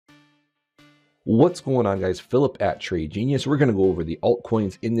What's going on, guys? Philip at Trade Genius. We're going to go over the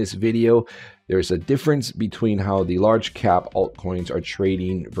altcoins in this video. There's a difference between how the large cap altcoins are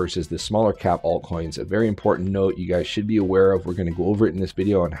trading versus the smaller cap altcoins. A very important note you guys should be aware of. We're going to go over it in this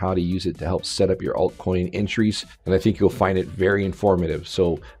video on how to use it to help set up your altcoin entries. And I think you'll find it very informative.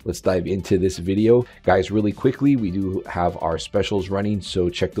 So let's dive into this video. Guys, really quickly, we do have our specials running. So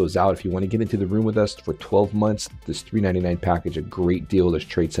check those out. If you want to get into the room with us for 12 months, this $3.99 package, a great deal. There's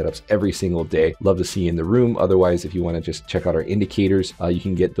trade setups every single day. Love to see you in the room. Otherwise, if you want to just check out our indicators, you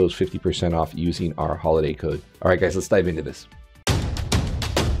can get those 50% off using our holiday code. All right, guys, let's dive into this.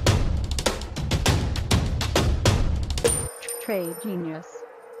 Trade Genius.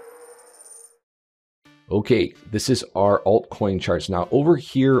 Okay, this is our altcoin charts. Now over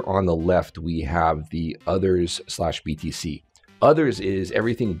here on the left, we have the others/BTC. Others is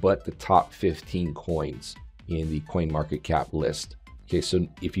everything but the top 15 coins in the coin market cap list. Okay, so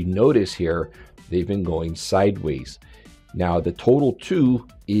if you notice here, they've been going sideways. Now the total two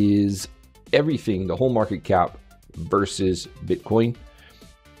is everything, the whole market cap versus Bitcoin.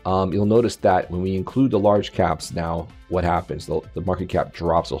 You'll notice that when we include the large caps now, what happens? The market cap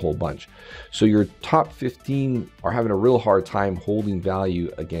drops a whole bunch. So your top 15 are having a real hard time holding value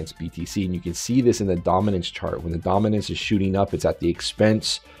against BTC. And you can see this in the dominance chart. When the dominance is shooting up, it's at the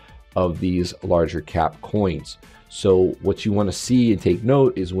expense of these larger cap coins. So what you want to see and take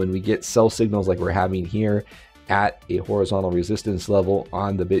note is when we get sell signals like we're having here at a horizontal resistance level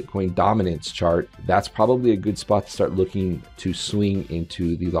on the Bitcoin dominance chart, that's probably a good spot to start looking to swing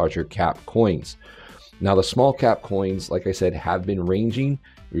into the larger cap coins. Now the small cap coins, like I said, have been ranging,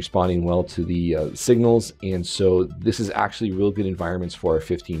 responding well to the signals. And so this is actually real good environments for a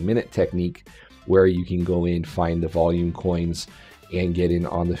 15-minute technique where you can go in, find the volume coins and get in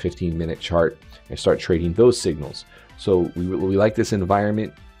on the 15-minute chart and start trading those signals. So we like this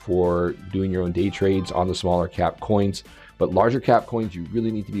environment for doing your own day trades on the smaller cap coins, but larger cap coins, you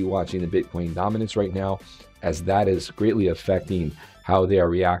really need to be watching the Bitcoin dominance right now, as that is greatly affecting how they are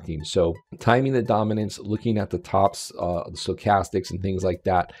reacting. So timing the dominance, looking at the tops, the stochastics and things like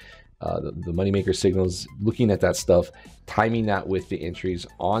that, the moneymaker signals, looking at that stuff, timing that with the entries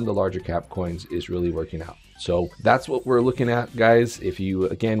on the larger cap coins is really working out. So that's what we're looking at, guys. If you,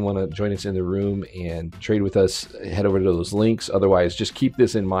 again, want to join us in the room and trade with us, head over to those links. Otherwise, just keep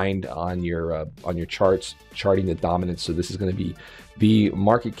this in mind on your charts, charting the dominance. So this is going to be the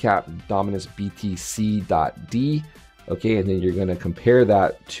market cap dominance BTC.D. Okay, and then you're going to compare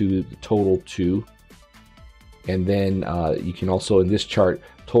that to the total two. And then you can also, in this chart,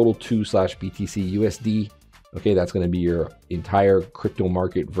 total 2/BTC USD. Okay, that's going to be your entire crypto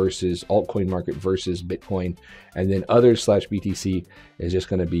market versus altcoin market versus Bitcoin. And then others/BTC is just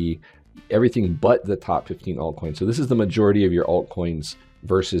going to be everything but the top 15 altcoins. So this is the majority of your altcoins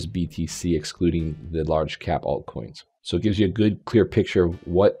versus BTC, excluding the large cap altcoins. So it gives you a good, clear picture of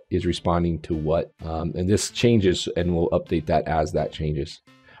what is responding to what. And this changes, and we'll update that as that changes.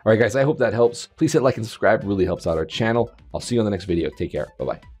 All right, guys, I hope that helps. Please hit like and subscribe. It really helps out our channel. I'll see you on the next video. Take care.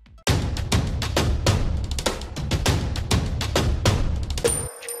 Bye-bye.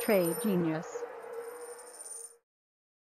 Trade Genius.